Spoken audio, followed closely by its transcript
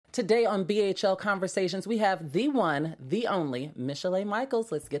Today on BHL Conversations, we have the one, the only, Michelet Michaels.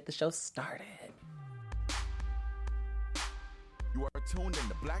 Let's get the show started. You are tuned in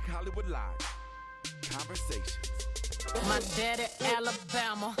to Black Hollywood Live Conversations. My daddy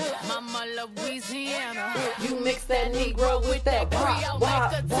Alabama, mama Louisiana. You mix that Negro with that wah.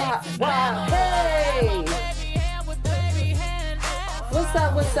 Hey! What's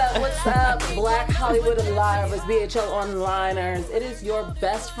up, Black Hollywood Alive, BHL Onliners. It is your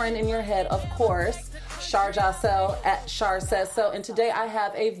best friend in your head, of course, Shar Jossell at Shar Says So. And today I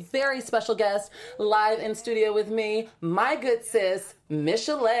have a very special guest live in studio with me, my good sis,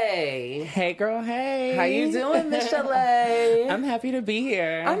 Michelet. Hey, girl, hey. How you doing, Michelet? I'm happy to be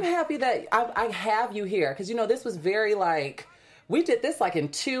here. I'm happy that I have you here because, you know, this was very we did this in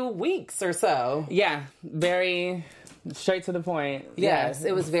 2 weeks or so. Yeah, very straight to the point. Yes, yeah.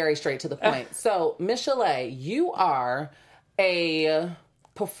 It was very straight to the point. So, Michelet, you are a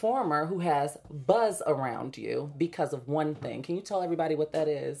performer who has buzz around you because of one thing. Can you tell everybody what that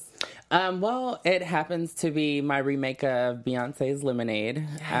is? Well, it happens to be my remake of Beyonce's Lemonade.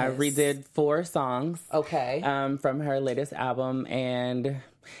 Yes. I redid 4 songs. Okay. From her latest album, and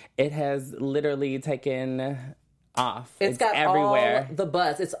it has literally taken off. It's got everywhere. All the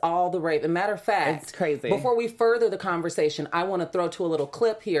buzz. It's all the rave. As a matter of fact, it's crazy. Before we further the conversation, I want to throw to a little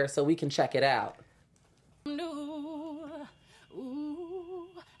clip here so we can check it out. I'm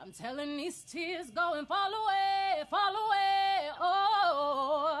telling these tears go and fall away,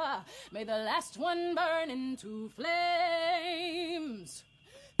 oh, may the last one burn into flames.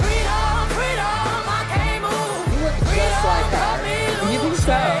 Freedom, I can't move. You look just like her. You think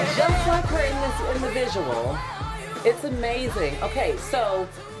so? Just like her in the visual. It's amazing. Okay, so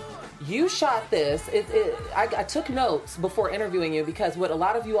you shot this. I took notes before interviewing you because what a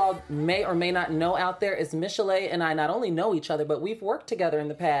lot of you all may or may not know out there is Michelet and I not only know each other, but we've worked together in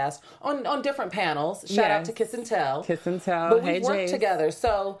the past on different panels. Shout out to Kiss and Tell. Kiss and Tell. But hey, we've worked Jace. together.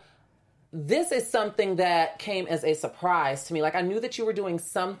 So this is something that came as a surprise to me. I knew that you were doing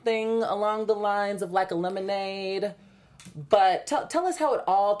something along the lines of a Lemonade. But tell us how it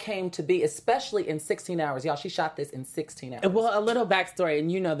all came to be, especially in 16 hours. Y'all, she shot this in 16 hours. Well, a little backstory,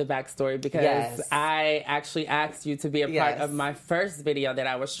 and you know the backstory because yes. I actually asked you to be a part of my first video that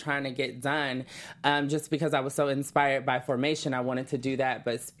I was trying to get done just because I was so inspired by Formation. I wanted to do that,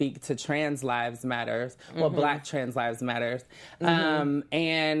 but speak to trans lives matters. Well, Black trans lives matters.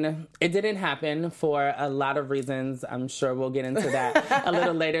 And it didn't happen for a lot of reasons. I'm sure we'll get into that a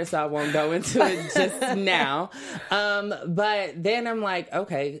little later, so I won't go into it just now. But then I'm like,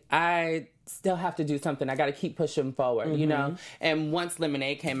 okay, I still have to do something. I got to keep pushing forward, you know? And once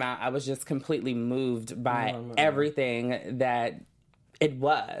Lemonade came out, I was just completely moved by everything that it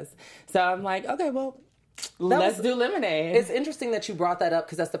was. So I'm like, okay, well, let's do Lemonade. It's interesting that you brought that up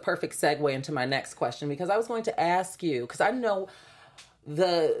because that's the perfect segue into my next question because I was going to ask you, because I know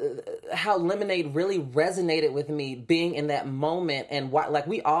how Lemonade really resonated with me being in that moment and why,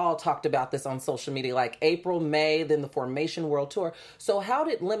 we all talked about this on social media, April, May, then the Formation World Tour. So how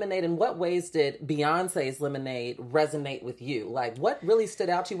did Lemonade, in what ways did Beyonce's Lemonade resonate with you? What really stood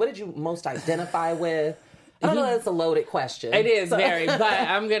out to you? What did you most identify with? I don't know, that's a loaded question. It is very, but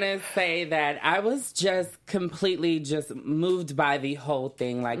I'm going to say that I was just completely just moved by the whole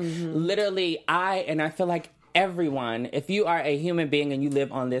thing. Literally, I feel like everyone, if you are a human being and you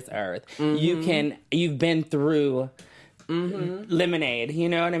live on this earth, you've been through Lemonade, you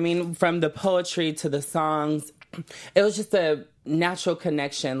know what I mean? From the poetry to the songs, it was just a natural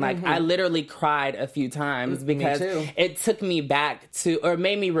connection. I literally cried a few times because it took me back to, or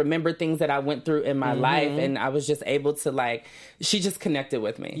made me remember things that I went through in my life, and I was just able to she just connected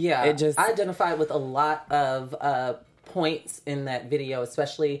with me. Yeah, I identified with a lot of points in that video,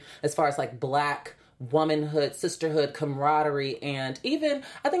 especially as far as Black womanhood, sisterhood, camaraderie, and even,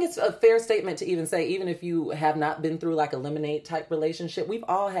 I think it's a fair statement to even say, even if you have not been through a Lemonade type relationship, we've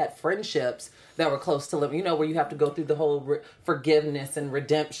all had friendships that were close to where you have to go through the whole forgiveness and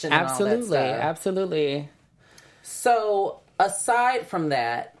redemption and all that stuff. Absolutely. So aside from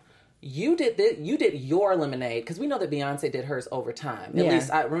that, you did your Lemonade, because we know that Beyonce did hers over time. At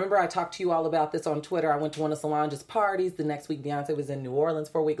least I remember I talked to you all about this on Twitter. I went to one of Solange's parties. The next week, Beyonce was in New Orleans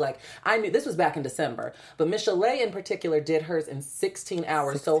for a week. I knew this was back in December, but Michelet in particular did hers in 16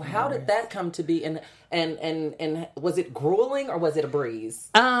 hours. So how did that come to be? And was it grueling or was it a breeze?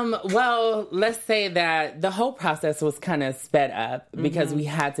 Well, let's say that the whole process was kind of sped up because we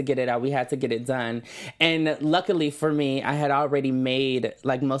had to get it out. We had to get it done. And luckily for me, I had already made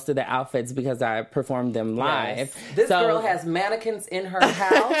most of the outfits because I performed them live. Yes. This girl has mannequins in her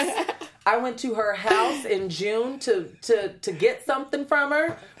house. I went to her house in June to get something from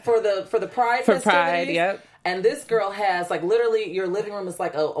her for the Pride for festivities. Pride. Yep. And this girl has, like, literally, your living room is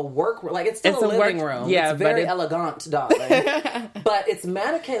like a work room. Like, it's still a living room. Yeah, it's very elegant, darling. But it's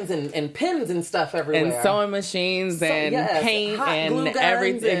mannequins and pins and stuff everywhere. And sewing machines and paint and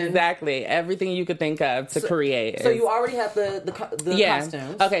everything. Exactly. Everything you could think of to create. So you already have the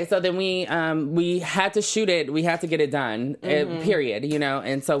costumes. Okay, so then we had to shoot it. We had to get it done, period, you know.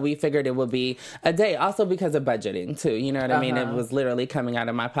 And so we figured it would be a day. Also because of budgeting, too. You know what I mean? It was literally coming out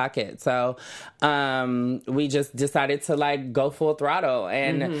of my pocket. So we just decided to, like, go full throttle.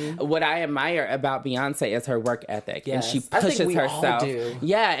 And what I admire about Beyonce is her work ethic. Yes. And she pushes herself. All do.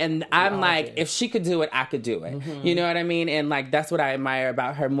 Yeah, and I'm like, if she could do it, I could do it. You know what I mean? And, like, that's what I admire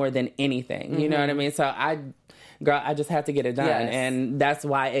about her more than anything. You know what I mean? So I just had to get it done, and that's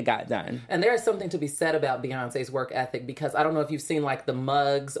why it got done. And there is something to be said about Beyonce's work ethic, because I don't know if you've seen, like, the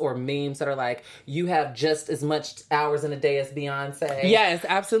mugs or memes that are like, you have just as much hours in a day as Beyonce. Yes,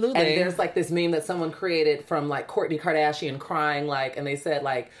 absolutely. And there's, like, this meme that someone created from, like, Kourtney Kardashian crying, like, and they said,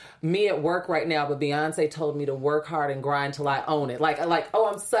 like, me at work right now, but Beyonce told me to work hard and grind till I own it. Like,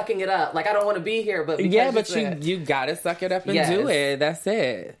 oh, I'm sucking it up. Like, I don't want to be here, but you gotta suck it up and do it. That's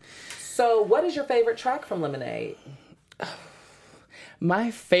it. So, what is your favorite track from Lemonade? My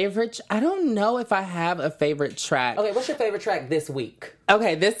favorite... I don't know if I have a favorite track. Okay, what's your favorite track this week?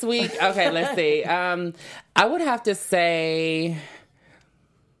 Okay, this week? Okay, let's see. I would have to say...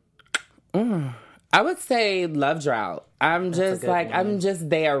 I would say Love Drought. I'm just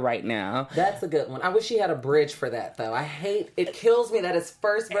there right now. That's a good one. I wish she had a bridge for that, though. It kills me that it's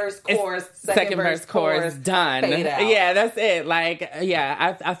first verse, chorus, second verse, chorus, done. Fade out. Yeah, that's it. Like,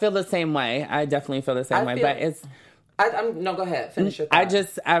 yeah, I feel the same way. I definitely feel the same way, but it's... no, go ahead. Finish your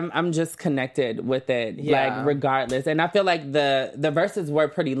thought. I'm just connected with it, like, regardless. And I feel like the verses were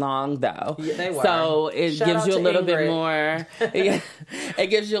pretty long, though. Yeah, they were. So it gives you a little bit more. It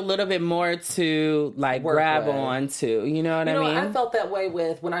gives you a little bit more to, like, grab on to. You know what I mean? I felt that way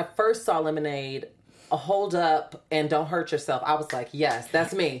with when I first saw Lemonade. Hold Up and Don't Hurt Yourself. I was like, yes,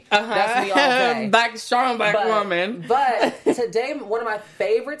 that's me. That's me all day. Strong black woman. But today, one of my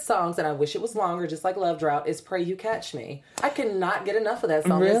favorite songs, and I wish it was longer, just like Love Drought, is Pray You Catch Me. I cannot get enough of that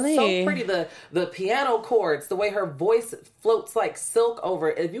song. Really? It's so pretty. The piano chords, the way her voice floats like silk over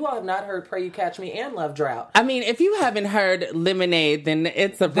it. If you all have not heard Pray You Catch Me and Love Drought. I mean, if you haven't heard Lemonade, then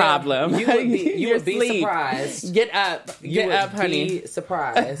it's a problem. You would be surprised. Get up, honey. Be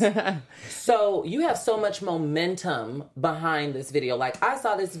surprised. So you have so much momentum behind this video. Like, I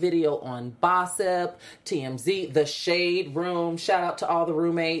saw this video on Bossip, TMZ, The Shade Room. Shout out to all the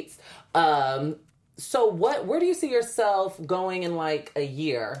roommates. So where do you see yourself going in, like, a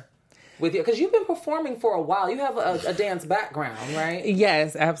year? Because you've been performing for a while. You have a dance background, right?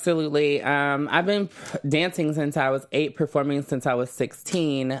 Yes, absolutely. I've been dancing since I was 8, performing since I was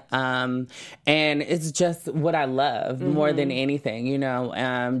 16. And it's just what I love more than anything, you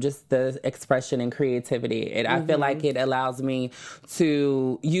know, just the expression and creativity. I feel like it allows me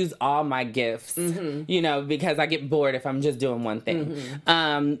to use all my gifts, you know, because I get bored if I'm just doing one thing.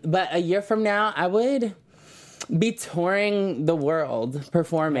 But a year from now, I would be touring the world,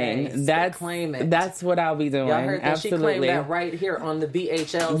 performing. Claim it. That's what I'll be doing. Y'all heard that? Absolutely. She claimed that right here on the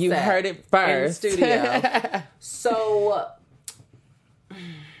BHL You set heard it first. in the studio. So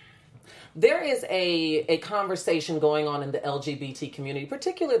there is a conversation going on in the LGBT community,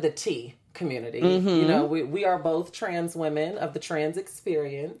 particularly the T community. You know, we are both trans women of the trans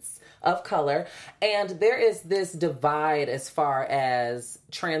experience of color, and there is this divide as far as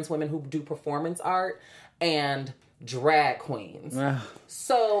trans women who do performance art and drag queens.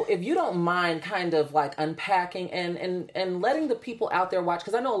 So if you don't mind kind of like unpacking and letting the people out there watch,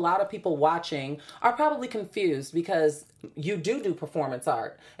 because I know a lot of people watching are probably confused because you do performance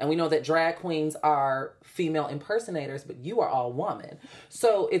art, and we know that drag queens are female impersonators, but you are all woman.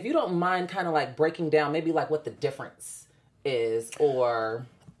 So if you don't mind kind of like breaking down maybe like what the difference is, or...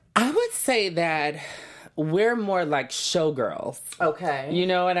 I would say that we're more like showgirls. Okay. You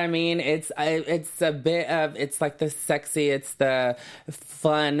know what I mean? It's a bit of, it's like the sexy, it's the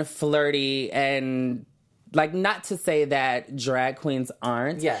fun, flirty, and like, not to say that drag queens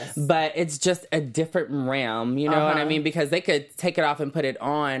aren't. Yes. But it's just a different realm. You know what I mean? Because they could take it off and put it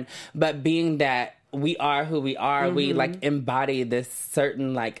on, but being that we are who we are, we like embody this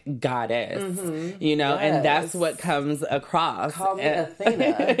certain like goddess, you know, and that's what comes across. Call me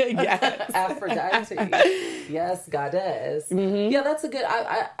Athena. Yes. Aphrodite. Yes, goddess. Yeah, that's a good,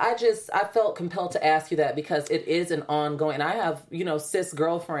 I felt compelled to ask you that because it is an ongoing, and I have, you know, cis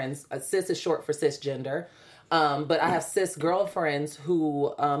girlfriends. Cis is short for cisgender. But I have cis girlfriends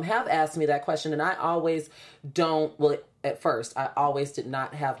who have asked me that question, and I always don't, well, at first, I always did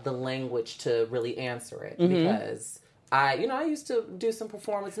not have the language to really answer it because I used to do some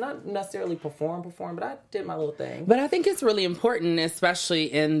performance, not necessarily perform, but I did my little thing. But I think it's really important,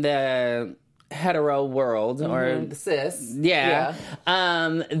 especially in the hetero world or the cis. Yeah.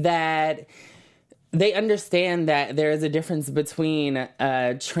 That they understand that there is a difference between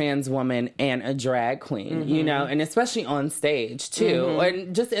a trans woman and a drag queen, you know, and especially on stage too, or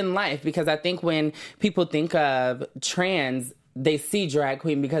just in life, because I think when people think of trans, they see drag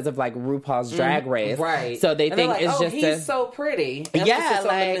queen because of like RuPaul's Drag Race, right? So they think like, it's just he's so pretty. Emphasis yeah, on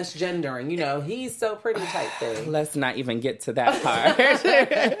like the misgendering, you know, he's so pretty type thing. Let's not even get to that part.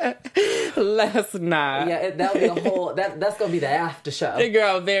 Let's not. Yeah, that'll be a whole. That's gonna be the after show.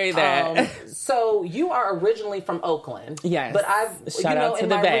 Girl, very that. So you are originally from Oakland, yes. But I've shout out to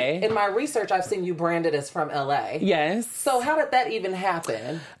the Bay. In my research, I've seen you branded as from LA. Yes. So how did that even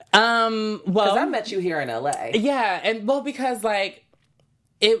happen? Well, because I met you here in LA. Yeah, and because like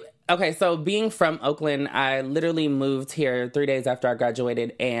okay, so being from Oakland, I literally moved here 3 days after I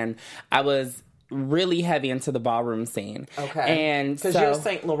graduated, and I was really heavy into the ballroom scene. Okay. And because you're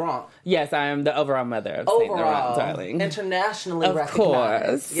Saint Laurent. Yes, I am the overall mother of Saint Laurent, darling. Internationally of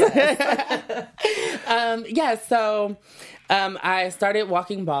recognized. Course. Yes. So I started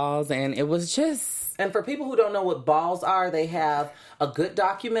walking balls, and it was just... And for people who don't know what balls are, they have a good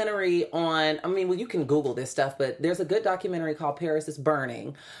documentary on, you can Google this stuff, but there's a good documentary called Paris is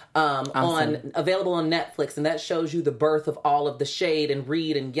Burning, awesome. Available on Netflix, and that shows you the birth of all of the shade and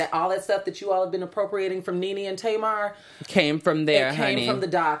Reed and all that stuff that you all have been appropriating from Nene and Tamar. Came from there, It came from the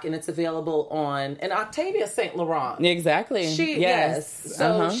doc, and it's available on, and Octavia Saint Laurent. Exactly. Yes.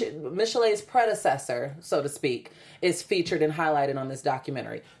 So Michelet's predecessor, so to speak, is featured and highlighted on this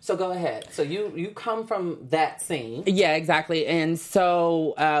documentary. So go ahead. So you come from that scene. Yeah, exactly. And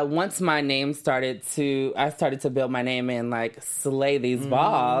so once my name I started to build my name and like slay these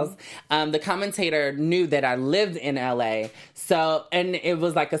balls, the commentator knew that I lived in LA. So, and it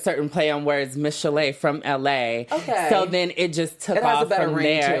was like a certain play on words, Michelet from LA. Okay. So then it just took off from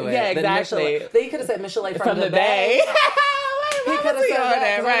there. To it yeah, exactly. Then you could have said Michelet from the Bay. He could have said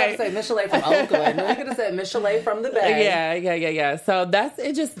that, right? Say Michelet from Oakland. He could have said Michelet from the Bay. Yeah. So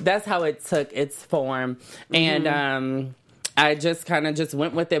that's how it took its form, and I just kind of just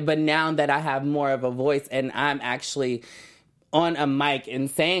went with it. But now that I have more of a voice and I'm actually on a mic and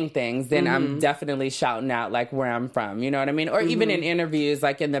saying things, then I'm definitely shouting out like where I'm from. You know what I mean? Or even in interviews,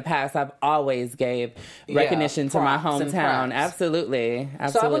 like in the past, I've always gave recognition to my hometown. Absolutely.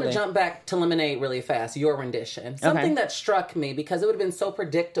 So I want to jump back to Lemonade really fast. Your rendition, something that struck me because it would have been so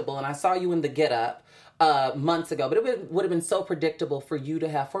predictable, and I saw you in the Get Up months ago, but it would have been so predictable for you to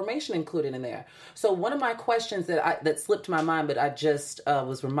have Formation included in there. So one of my questions that slipped my mind, but I just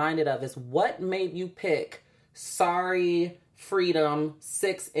was reminded of, is what made you pick Sorry, Freedom,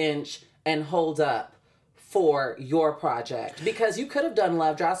 6-inch, and Hold Up for your project? Because you could have done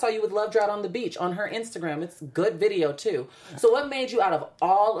Love Drought. I saw you with Love Drought on the beach on her Instagram. It's a good video too. So what made you, out of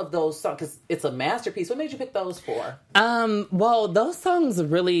all of those songs, because it's a masterpiece, what made you pick those for? Well, those songs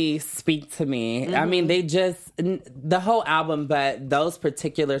really speak to me. I mean, they just, the whole album, but those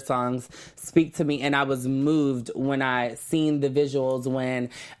particular songs speak to me. And I was moved when I seen the visuals, when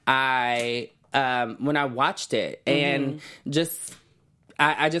I watched it, and just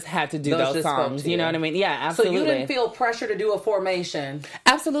I just had to do those songs. You know what I mean? Yeah, absolutely. So you didn't feel pressure to do a Formation?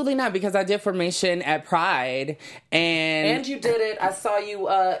 Absolutely not, because I did Formation at Pride, and you did it. I saw you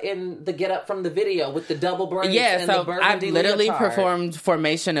in the Get Up from the video with the double braids. Yeah, and so the burgundy I've literally leotard. Performed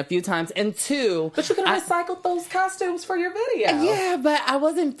Formation a few times, and but you could have recycled those costumes for your video. Yeah, but I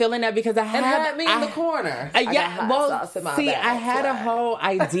wasn't feeling that because I had me in the corner. I had a whole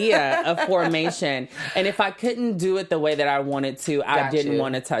idea of Formation, and if I couldn't do it the way that I wanted to, I didn't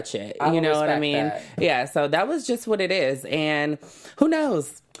want to touch it. You know what I mean? That. Yeah, so that was just what it is. And who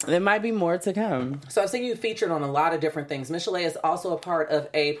knows? There might be more to come. So I've seen you featured on a lot of different things. Michelet is also a part of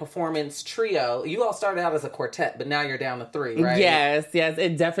a performance trio. You all started out as a quartet, but now you're down to 3, right? Yes.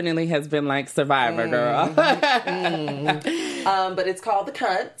 It definitely has been like Survivor, girl. But it's called The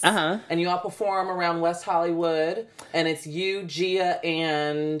Cunts. And you all perform around West Hollywood. And it's you, Gia,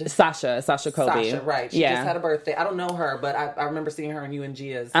 and... Sasha Colby. Sasha, right. She just had a birthday. I don't know her, but I remember seeing her and you and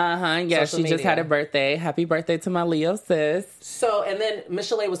Gia's Yeah, she just had a birthday. Happy birthday to my Leo sis. So, and then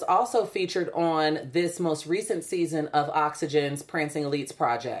Michelet was also featured on this most recent season of Oxygen's Prancing Elites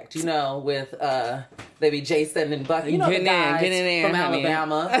project, you know, with baby Jason and Bucky, you know, the guys from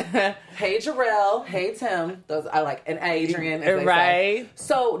Alabama. Hey Jarrell, hey Tim, those I like, and Adrian, as they say.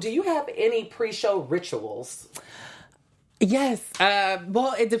 So do you have any pre-show rituals? Yes.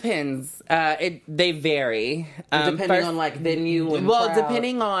 Well, it depends. They vary. Depending on like venue and crowd.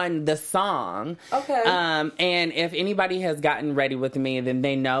 Depending on the song. Okay. And if anybody has gotten ready with me, then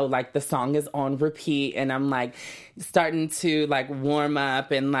they know like the song is on repeat and I'm like starting to like warm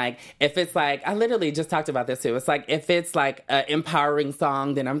up, and like if it's like, I literally just talked about this too. It's like if it's like an empowering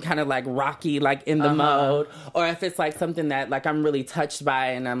song, then I'm kind of like rocky, like in the mode. Or if it's like something that like I'm really touched by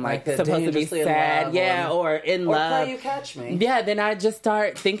and I'm like supposed to be sad, or in love. Or Play You Catch Me. Yeah, then I just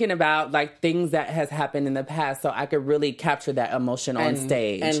start thinking about like things that has happened in the past, so I could really capture that emotion on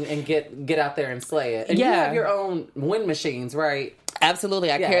stage and get out there and slay it. And you have your own wind machines, right?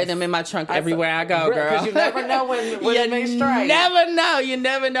 Absolutely. I carry them in my trunk everywhere I go, girl. Because you never know when it may strike. You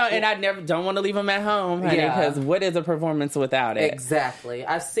never know. And I don't want to leave them at home, honey, because what is a performance without it? Exactly.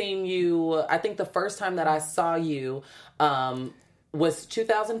 I've seen you, I think the first time that I saw you was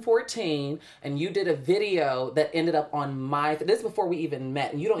 2014, and you did a video that ended up on this is before we even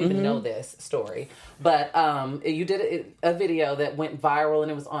met, and you don't even know this story, but you did a video that went viral,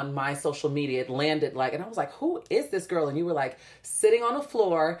 and it was on my social media. It landed like, and I was like, who is this girl? And you were like sitting on the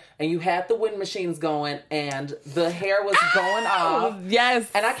floor, and you had the wind machines going, and the hair was going off. Yes.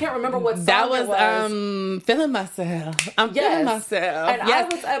 And I can't remember what song that was. It was. Feeling Myself. I'm feeling myself. And I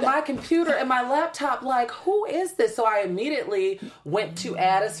was at my computer and my laptop like, who is this? So I immediately went to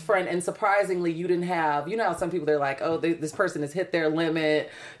add as friend, and surprisingly, you didn't have, you know how some people, they're like, oh, this person has hit their limit,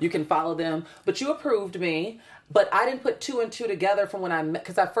 you can follow them, but you approved me. But I didn't put two and two together from when I met,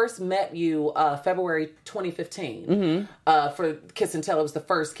 because I first met you February 2015 for Kiss and Tell. It was the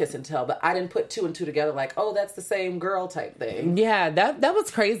first Kiss and Tell, but I didn't put two and two together like, oh, that's the same girl type thing. Yeah, that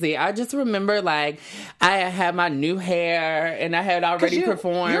was crazy. I just remember like I had my new hair and I had already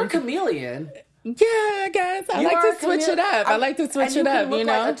performed. You're a chameleon. Yeah, guys, I like to switch it up. I like to switch it up, you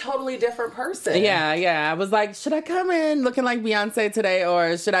know? Like a totally different person. Yeah. I was like, should I come in looking like Beyonce today,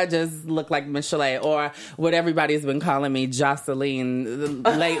 or should I just look like Michelle, or what everybody's been calling me, Jocelyn,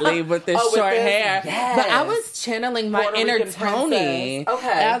 lately with this short hair. Yes. But I was channeling my inner Tony.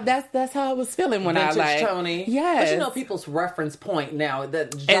 Okay. That's how I was feeling when Vintage I like Tony. Yes. But you know people's reference point now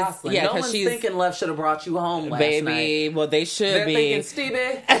that Jocelyn. No one's thinking Love should have brought you home last night. Well, they should They're be. They're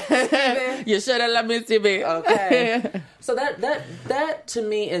thinking Stevie. You should have let me, Stevie. Okay. So that to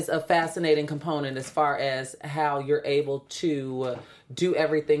me is a fascinating component as far as how you're able to do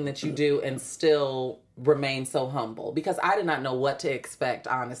everything that you do and still remain so humble. Because I did not know what to expect,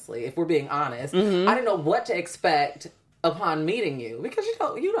 honestly. If we're being honest, I didn't know what to expect upon meeting you, because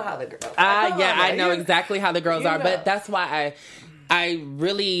you know how the girls are. I know exactly how the girls are, but that's why I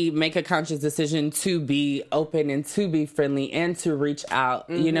really make a conscious decision to be open and to be friendly and to reach out.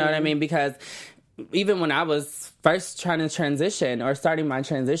 You know what I mean? Because even when I was first trying to transition or starting my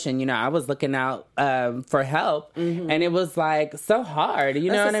transition, you know, I was looking out for help, and it was like so hard.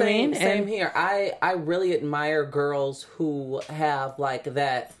 You know what I mean? Same here. I really admire girls who have like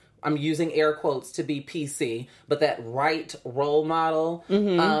that. I'm using air quotes to be PC, but that right role model,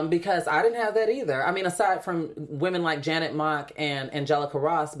 because I didn't have that either. I mean, aside from women like Janet Mock and Angelica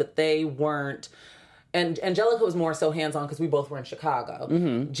Ross, but they weren't. And Angelica was more so hands-on because we both were in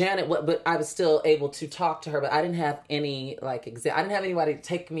Chicago. Janet, but I was still able to talk to her, but I didn't have any, like, I didn't have anybody to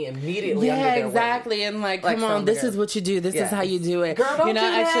take me immediately under their exactly. Wing. And, like come on, this is what you do. This is how you do it. Girl, don't you know,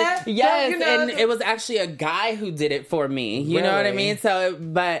 do that. Yes, and it was actually a guy who did it for me. You know what I mean? So,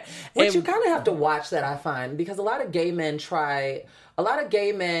 but... Which you kind of have to watch that, I find, because a lot of gay men try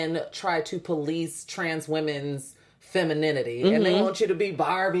to police trans women's femininity, and they want you to be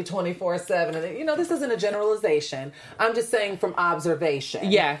Barbie 24/7, and you know, this isn't a generalization. I'm just saying from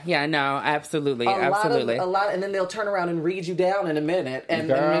observation. Yeah, no, absolutely. A lot, and then they'll turn around and read you down in a minute. And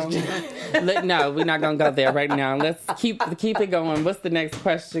girl, no, we're not gonna go there right now. Let's keep it going. What's the next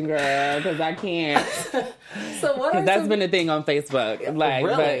question, girl? Because I can't. So what? Because that's been a thing on Facebook. Like,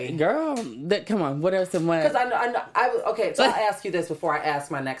 really? But girl, come on. What are some? Because I know. Okay, so I'll ask you this before I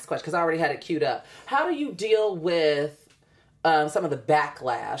ask my next question, because I already had it queued up. How do you deal with some of the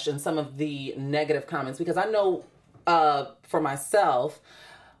backlash and some of the negative comments? Because I know for myself,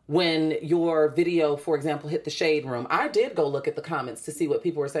 when your video, for example, hit the Shade Room, I did go look at the comments to see what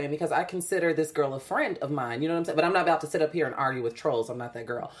people were saying, because I consider this girl a friend of mine. You know what I'm saying? But I'm not about to sit up here and argue with trolls. I'm not that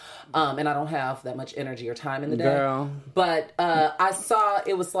girl. And I don't have that much energy or time in the day. Girl. But I saw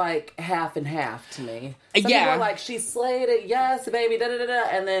it was like half and half to me. Some people were like, she slayed it. Yes, baby. Da, da, da, da.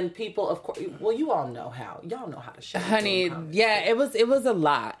 And then people, of course, well, you all know how. Y'all know how to share. Honey, yeah, it was a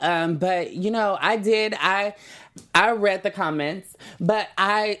lot. But, you know, I read the comments, but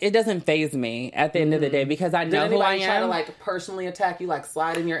it doesn't faze me at the end of the day because I know who I am. Did anybody try to like personally attack you, like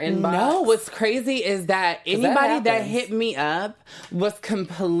slide in your inbox? No, what's crazy is that anybody that hit me up was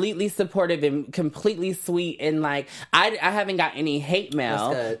completely supportive and completely sweet, and like I haven't got any hate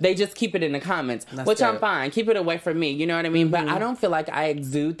mail. They just keep it in the comments, which I'm fine. Keep it away from me, you know what I mean? But I don't feel like I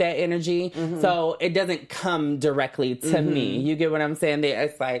exude that energy, so it doesn't come directly to me. You get what I'm saying?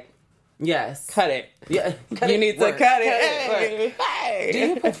 It's like, yes, cut it. Yeah, you need to cut it.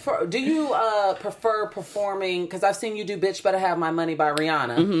 Hey. Do you prefer performing? Because I've seen you do "Bitch Better Have My Money" by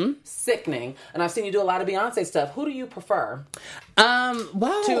Rihanna, sickening, and I've seen you do a lot of Beyonce stuff. Who do you prefer?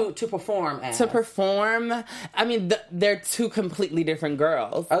 Well, to perform as? To perform, I mean, they're two completely different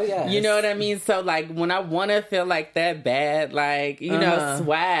girls. Oh yeah, you know what I mean. So like, when I want to feel like that bad, like you know,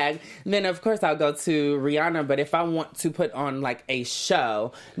 swag, then of course I'll go to Rihanna. But if I want to put on like a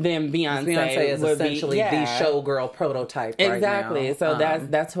show, then Beyonce is would essentially be, the showgirl prototype. Exactly. Right now. So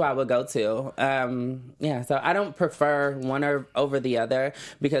that's who I would go to. So I don't prefer one over the other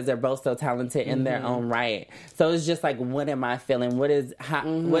because they're both so talented in their own right. So it's just like, what am I feeling?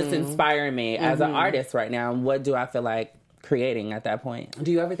 What's inspiring me as an artist right now? And what do I feel like creating at that point?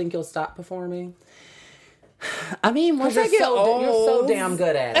 Do you ever think you'll stop performing? I mean, once I get old, you're so damn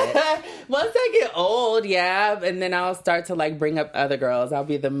good at it. Once I get old, yeah, and then I'll start to like bring up other girls. I'll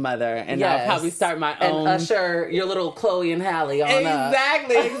be the mother, and I'll probably start my own. And usher your little Chloe and Halle on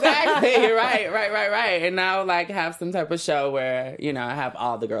exactly. right. And I'll like have some type of show where I have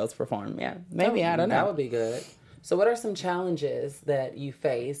all the girls perform. Yeah, maybe I don't know. That would be good. So what are some challenges that you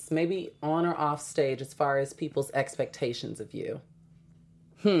face, maybe on or off stage, as far as people's expectations of you?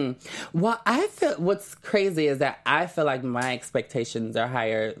 Well, I feel what's crazy is that I feel like my expectations are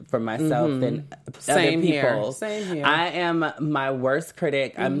higher for myself than other people's. Same here. I am my worst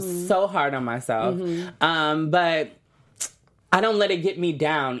critic. I'm so hard on myself. But I don't let it get me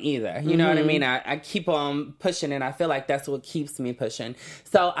down either. You know what I mean? I keep on pushing, and I feel like that's what keeps me pushing.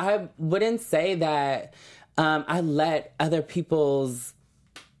 So I wouldn't say that I let other people's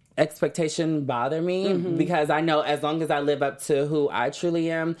expectation bother me because I know as long as I live up to who I truly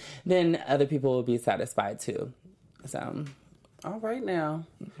am, then other people will be satisfied too. So, all right, now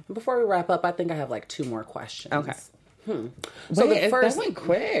before we wrap up, I think I have like 2 more questions. Okay. So the first, that went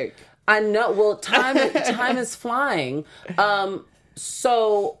quick. I know. Well, time is flying.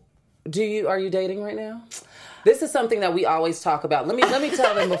 So, are you dating right now? This is something that we always talk about. Let me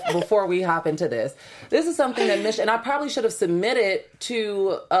tell them before we hop into this. This is something that and I probably should have submitted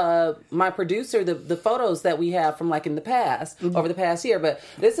to my producer the photos that we have from like in the past, over the past year. But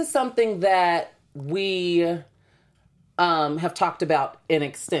this is something that we have talked about in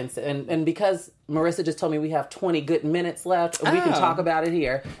extensive. And because Marissa just told me we have 20 good minutes left, we can talk about it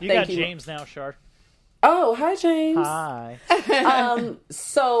here. Thank you. James now, Shar. Oh, hi, James. Hi.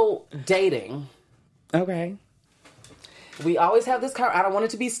 So, dating. Okay. We always have this I don't want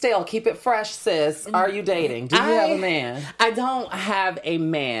it to be stale. Keep it fresh, sis. Are you dating? Do you have a man? I don't have a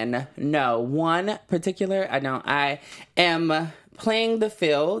man. No. One particular, I don't. I am playing the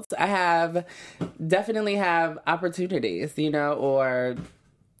field. I definitely have opportunities, or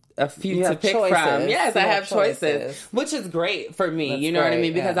a few to pick from. Yes, I have choices, which is great for me. That's what I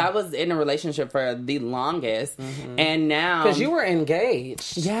mean? Because I was in a relationship for the longest, and now because you were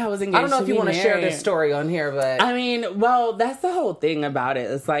engaged. Yeah, I was engaged. I don't know if you want to share this story on here, but I mean, well, that's the whole thing about it.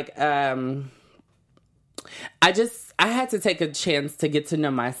 It's like I had to take a chance to get to know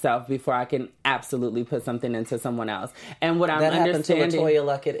myself before I can absolutely put something into someone else. And what I'm understanding... That happened to LaToya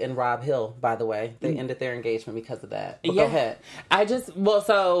Luckett and Rob Hill, by the way. They ended their engagement because of that. But go ahead. I just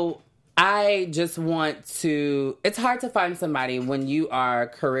want to... It's hard to find somebody when you are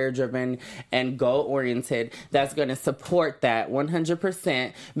career-driven and goal-oriented that's going to support that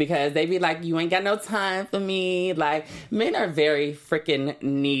 100% because they be like, you ain't got no time for me. Like, men are very freaking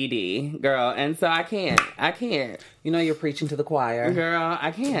needy, girl. And so I can't. You're preaching to the choir. Girl,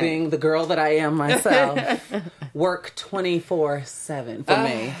 I can't. Being the girl that I am myself. Work 24/7 for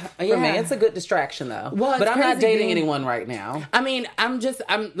me. For me, it's a good distraction though. Well, but I'm not dating anyone right now. I mean, I'm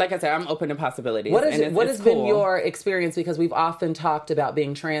like I said, I'm open to possibilities. What has been your experience? Because we've often talked about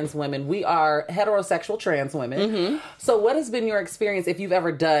being trans women. We are heterosexual trans women. So what has been your experience if you've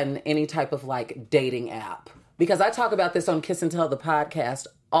ever done any type of like dating app? Because I talk about this on Kiss and Tell the podcast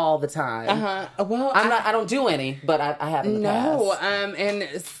all the time. Well, I don't do any, but I have in the past. And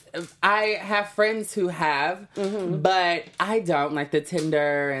I have friends who have, but I don't like the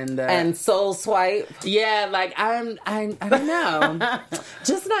Tinder and Soul Swipe. Yeah, like I don't know,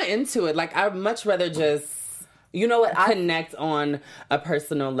 just not into it. Like I'd much rather just You know what? Connect on a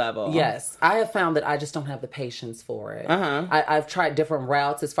personal level. Yes. I have found that I just don't have the patience for it. I've tried different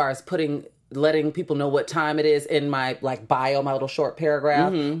routes as far as letting people know what time it is in my bio, my little short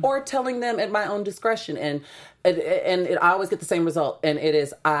paragraph, or telling them at my own discretion. And I always get the same result. And it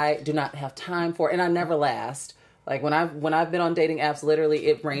is, I do not have time for it. And I never last. Like when I've been on dating apps, literally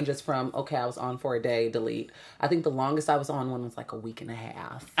it ranges from, okay, I was on for a day, delete. I think the longest I was on one was like a week and a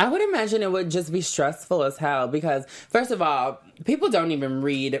half. I would imagine it would just be stressful as hell because, first of all, people don't even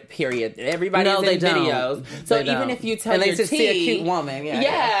read, period. Everybody's in videos. So even if you tell your just see a cute woman.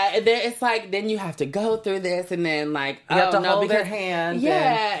 It's like, then you have to go through this and then like, you have to hold their hand.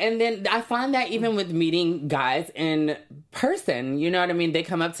 Yeah. And then I find that even with meeting guys in person, you know what I mean? They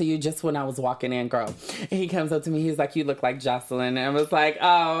come up to you just when I was walking in, girl. And he comes up to me, he's like, you look like Jocelyn. And I was like,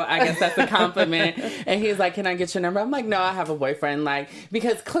 oh, I guess that's a compliment. And he's like, can I get your number? I'm like, no, I have a boyfriend. Like,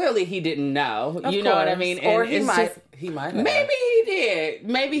 because clearly he didn't know. You know what I mean? Or he might have. Maybe he did.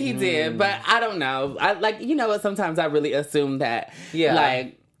 Maybe he did. But I don't know. Sometimes I really assume that. Yeah.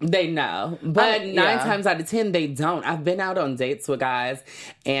 Like, they know. But 9 times out of 10, they don't. I've been out on dates with guys,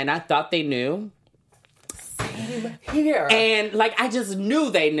 and I thought they knew. Here. And I just knew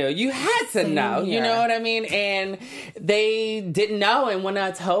they knew. You had to know. You know what I mean? And they didn't know. And when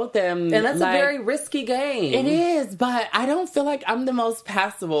I told them, and that's a very risky game. It is, but I don't feel like I'm the most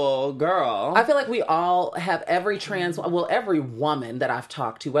passable girl. I feel like we all have every woman that I've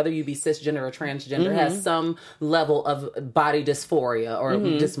talked to, whether you be cisgender or transgender, has some level of body dysphoria or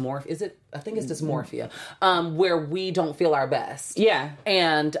dysmorphia. Is it? I think it's dysmorphia, where we don't feel our best. Yeah.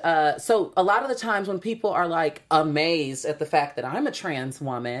 And so a lot of the times when people are amazed at the fact that I'm a trans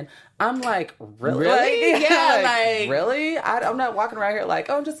woman, I'm like, really? Really? I'm not walking around here like,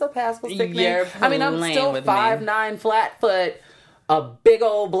 oh, I'm just a passable stick man. I mean, I'm still 5'9", flat foot, a big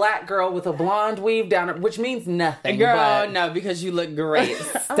old black girl with a blonde weave down it, which means nothing. Girl, no, because you look great.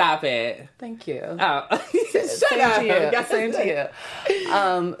 Stop it. Thank you. Oh. Same to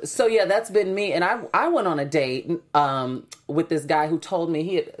you. So yeah, that's been me. And I went on a date with this guy who told me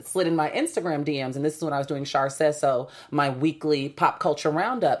he had slid in my Instagram DMs, and this is when I was doing Char Says So, my weekly pop culture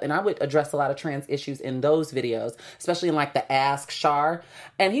roundup, and I would address a lot of trans issues in those videos, especially in the Ask Char.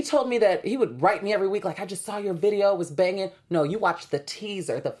 And he told me that he would write me every week, I just saw your video, it was banging. No, you watched the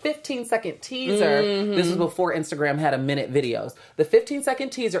teaser, the 15-second teaser. This was before Instagram had a minute videos. The 15-second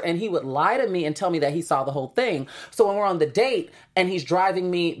teaser, and he would lie to me and tell me that he saw the whole thing. So when we're on the date and he's driving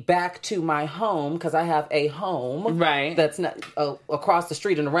me back to my home, because I have a home that's not across the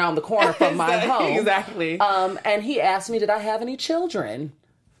street and around the corner from my home. Exactly. And he asked me, did I have any children?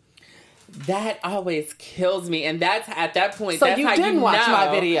 That always kills me, and that's at that point. So that's you how didn't you watch know.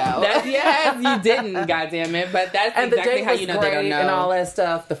 My video. Yes, you didn't. Goddamn it! But that's and exactly the how you know they don't know. And all that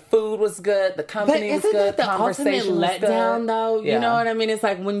stuff. The food was good. The company was good. But isn't that the ultimate letdown, though? Yeah. You know what I mean? It's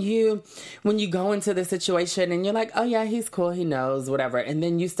like when you go into the situation and you're like, oh yeah, he's cool, he knows, whatever, and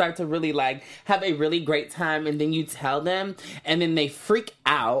then you start to really have a really great time, and then you tell them, and then they freak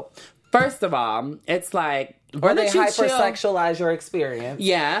out. First of all, it's like. Or they hypersexualize your experience.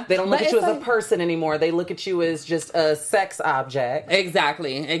 Yeah. They don't look at you as a person anymore. They look at you as just a sex object.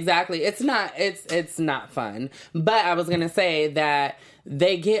 Exactly. It's not fun. But I was going to say that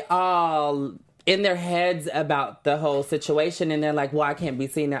they get all in their heads about the whole situation, and they're like, well, I can't be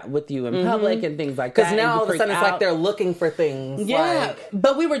seen with you in public and things like that. Because now all of a sudden it's like they're looking for things. Yeah,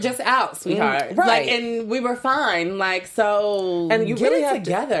 but we were just out, sweetheart. Right. And we were fine. So and you get really it have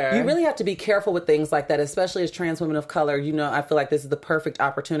together. You really have to be careful with things like that, especially as trans women of color. I feel like this is the perfect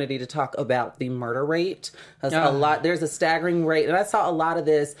opportunity to talk about the murder rate. There's a staggering rate. And I saw a lot of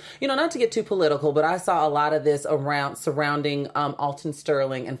this, not to get too political, but I saw a lot of this surrounding Alton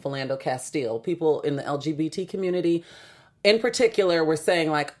Sterling and Philando Castile. People in the LGBT community in particular were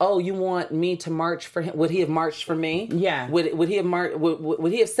saying oh, you want me to march for him? Would he have marched for me? Yeah. Would he have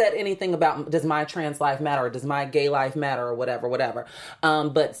would he have said anything about, does my trans life matter, or does my gay life matter, or whatever.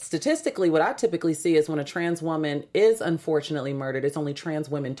 But statistically, what I typically see is when a trans woman is unfortunately murdered, it's only trans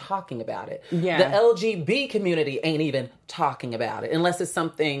women talking about it. Yeah. The LGBT community ain't even talking about it unless it's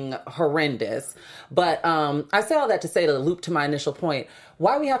something horrendous. But I say all that to say, to loop to my initial point,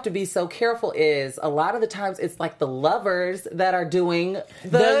 why we have to be so careful is a lot of the times it's the lovers caterpillars that are doing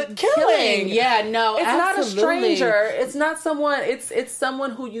the killing. Yeah, no, it's absolutely. not a stranger. It's not someone. It's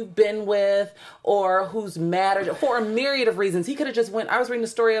someone who you've been with or who's mad for a myriad of reasons. He could have just went. I was reading a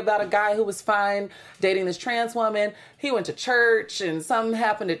story about a guy who was fine dating this trans woman. He went to church and something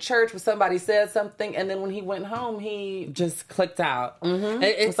happened at church where somebody said something, and then when he went home, he just clicked out. Mm-hmm.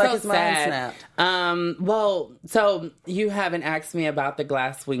 It's like so his mind sad. snapped. Well, so you haven't asked me about the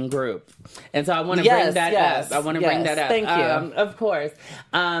Glasswing group, and so I want to bring that up. I want to bring that up. Thank you. Of course.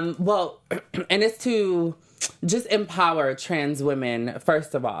 Well, and it's to just empower trans women,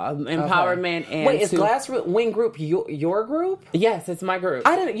 first of all. Empowerment and wait, is Glasswing Group your group? Yes, it's my group.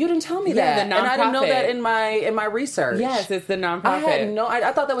 You didn't tell me that. The nonprofit. And I didn't know that in my research. Yes, it's the nonprofit.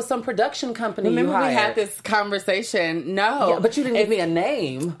 I thought that was some production company. Remember you hired. we had this conversation? No. Yeah, but you didn't give me a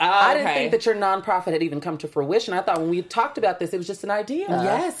name. I didn't think that your nonprofit had even come to fruition. I thought when we talked about this, it was just an idea.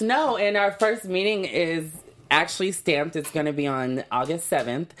 Yes, no. And our first meeting is actually stamped. It's going to be on August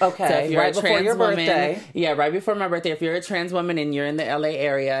 7th. Okay, so if you're right a trans before your woman, birthday. Yeah, right before my birthday. If you're a trans woman and you're in the LA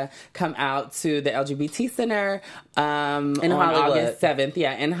area, come out to the LGBT Center in on Hollywood. August 7th.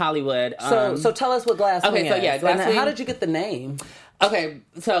 Yeah, in Hollywood. So tell us what Glasswing is. Okay, so yeah, Glasswing. And how did you get the name? Okay,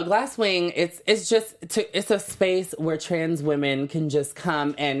 so Glasswing, it's a space where trans women can just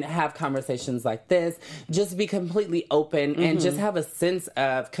come and have conversations like this, just be completely open and just have a sense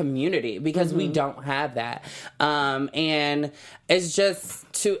of community because we don't have that. And it's just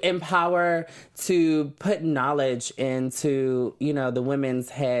to empower, to put knowledge into, the women's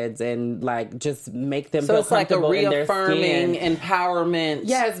heads and like just make them feel comfortable in their skin. So it's like a reaffirming empowerment.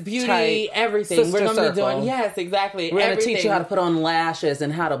 Yes, beauty, everything. We're going to be doing, yes, exactly. We're going to teach you how to put on lashes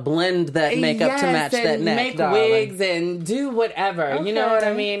and how to blend that makeup to match that neck, make darling. wigs and do whatever. You know what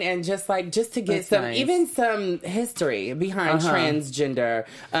I mean? And just to get even some history behind transgender.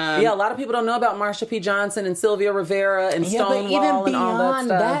 A lot of people don't know about Marsha P. Johnson and Sylvia Rivera and Stonewall and all that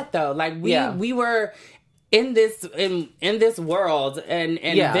stuff. That though, like we were in this world and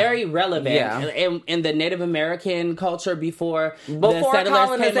very relevant in the Native American culture before the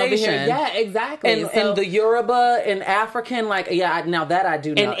settlers came over here. Yeah, exactly. And the Yoruba and African, now that I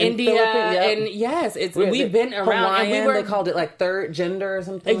do know. In India, and yes, we've been around. Hawaiian, they called it like third gender or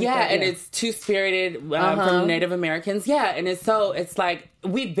something. Like that. And it's two-spirited from Native Americans. Yeah, and it's like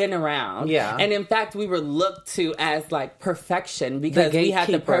we've been around. Yeah. And in fact, we were looked to as like perfection because we had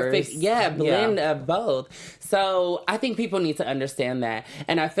the perfect blend of both. So I think people need to understand that.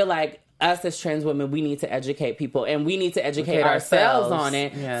 And I feel like us as trans women, we need to educate people and we need to educate ourselves on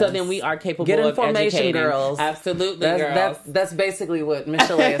it. Yes. So then we are capable Get of information, educating. Girls. Absolutely, girls. That's basically what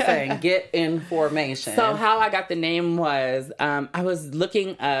Michelet is saying. Get information. So how I got the name was, I was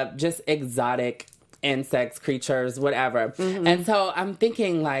looking up just exotic insects, creatures, whatever. And so I'm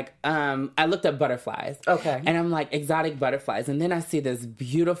thinking I looked up butterflies. Okay. And I'm like, exotic butterflies. And then I see this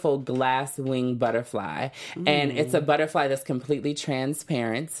beautiful glass-wing butterfly. And it's a butterfly that's completely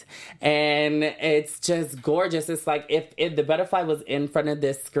transparent. And it's just gorgeous. It's like if the butterfly was in front of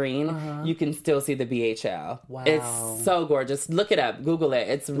this screen, you can still see the BHL. Wow. It's so gorgeous. Look it up. Google it.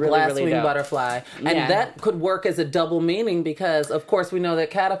 It's really, really dope. Glass-wing butterfly. And that could work as a double meaning because, of course, we know that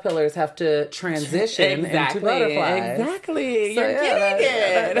caterpillars have to transition into butterflies. Exactly. So, you're getting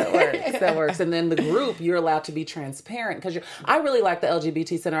it. That works. And then the group, you're allowed to be transparent because I really like the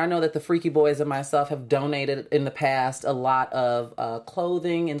LGBT Center. I know that the Freaky Boys and myself have donated in the past a lot of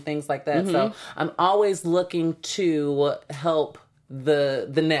clothing and things like that. So I'm always looking to help the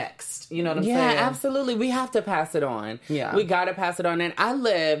next. You know what I'm saying? Yeah, absolutely. We have to pass it on. Yeah. We got to pass it on. And I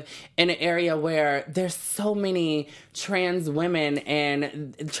live in an area where there's so many trans women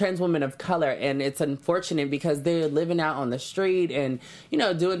and trans women of color. And it's unfortunate because they're living out on the street and,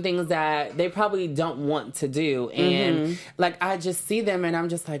 doing things that they probably don't want to do. And I just see them and I'm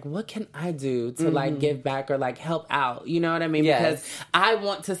just like, what can I do to give back or help out? You know what I mean? Yes. Because I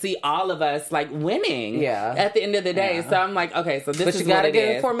want to see all of us winning at the end of the day. Yeah. So I'm like, okay, so this is what it is. But you got to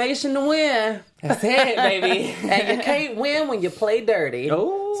get information to win. That's it, baby. And you can't win when you play dirty.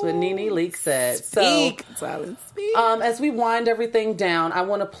 Oh, that's what Nene Leakes said. Speak. As we wind everything down, I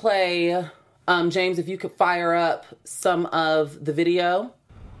want to play, James, if you could fire up some of the video.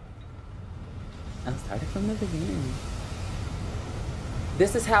 I started from the beginning.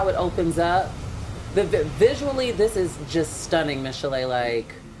 This is how it opens up. Visually, this is just stunning, Michelet.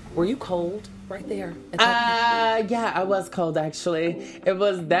 Were you cold right there? Yeah, I was cold actually.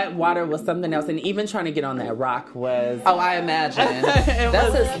 That water was something else, and even trying to get on that rock was. Oh, I imagine.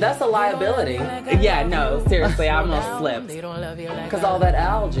 That's a liability. Yeah, no, seriously, I almost slipped because all that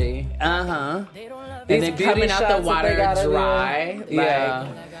algae. And then coming out the water dry.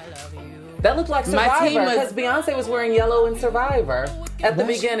 Yeah. That looked like Survivor because Beyonce was wearing yellow in Survivor at the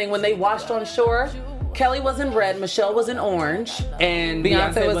beginning when they washed on shore. Kelly was in red, Michelle was in orange, and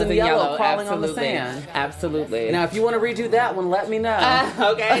Beyonce was in yellow, crawling on the sand. Absolutely. Now, if you want to redo that one, let me know.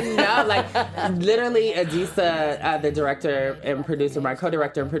 Okay, no, like literally, Adisa, the director and producer, my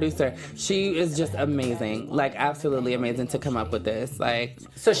co-director and producer, she is just amazing, like absolutely amazing to come up with this. Like,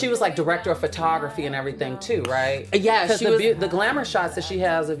 so she was like director of photography and everything too, right? Yeah, because the glamour shots that she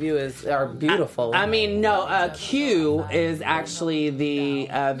has of you are beautiful. I mean, no, Q is actually the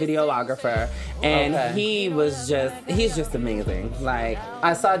videographer, and he's just amazing. Like,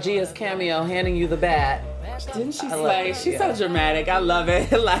 I saw Gia's cameo handing you the bat. Didn't she slay? She's so dramatic. I love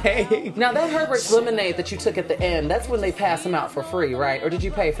it. Like, now that Herbert's lemonade that you took at the end, that's when they pass them out for free, right? Or did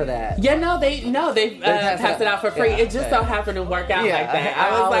you pay for that? Yeah, they passed it out for free. Yeah, it just so happened to work out like that.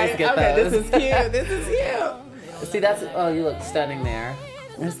 I was like, okay, this is cute. This is cute. See, you look stunning there.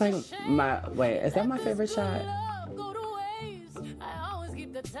 It's like is that my favorite shot?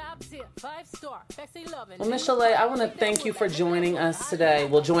 Well, Miss Chalet, I want to thank you for joining us today.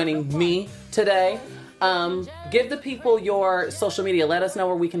 Well, joining me today. Give the people your social media. Let us know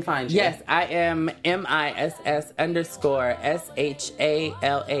where we can find you. Yes, I am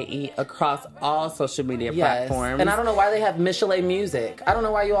MISS_SHALAE across all social media platforms. And I don't know why they have Michelet Music. I don't know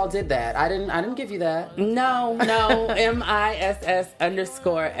why you all did that. I didn't give you that. No,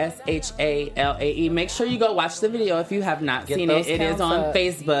 MISS_SHALAE. Make sure you go watch the video if you have not seen it. It is on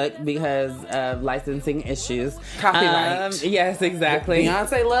Facebook because of licensing issues. Copyright. Yes, exactly.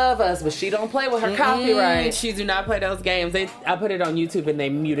 Beyonce love us, but she don't play with her copyright. She do not play those games. I put it on YouTube and they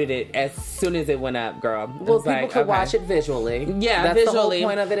muted it as soon as it went up, girl. Well, people could watch it visually. Yeah, that's visually. the whole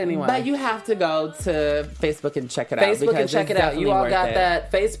point of it anyway. But you have to go to Facebook and check it out. Facebook and check it out. You all got that.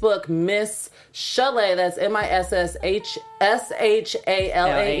 Facebook, Miss Chalet. That's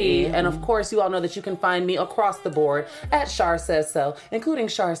MISSHALAE. And of course, you all know that you can find me across the board at Char Says So, including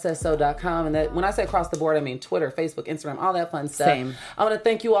charsaysso.com. And that when I say across the board, I mean Twitter, Facebook, Instagram, all that fun stuff. Same. I want to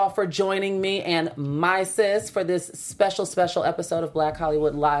thank you all for joining me and my sis for this special episode of Black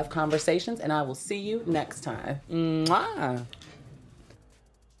Hollywood Live Conversations, and I will see you next time. Mwah.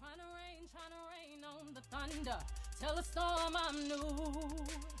 Tell a storm I'm new.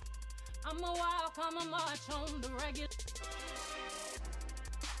 I'm a wild, come a march on the regular.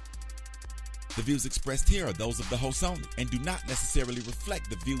 The views expressed here are those of the hosts only and do not necessarily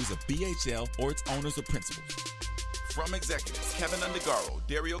reflect the views of BHL or its owners or principals. From executives Kevin Undergaro,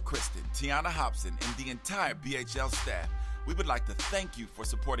 Dario Kristen, Tiana Hobson, and the entire BHL staff, we would like to thank you for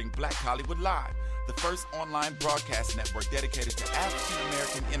supporting Black Hollywood Live, the first online broadcast network dedicated to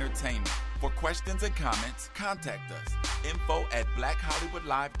African-American entertainment. For questions and comments, contact us.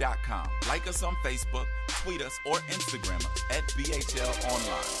 info@blackhollywoodlive.com. Like us on Facebook, tweet us, or Instagram us at BHL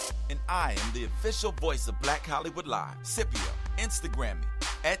Online. And I am the official voice of Black Hollywood Live, Scipio. Instagram me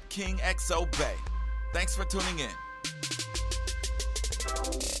at KingXOBay. Thanks for tuning in.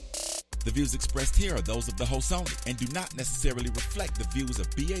 The views expressed here are those of the hosts only and do not necessarily reflect the views of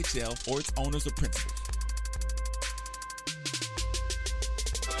BHL or its owners or principals.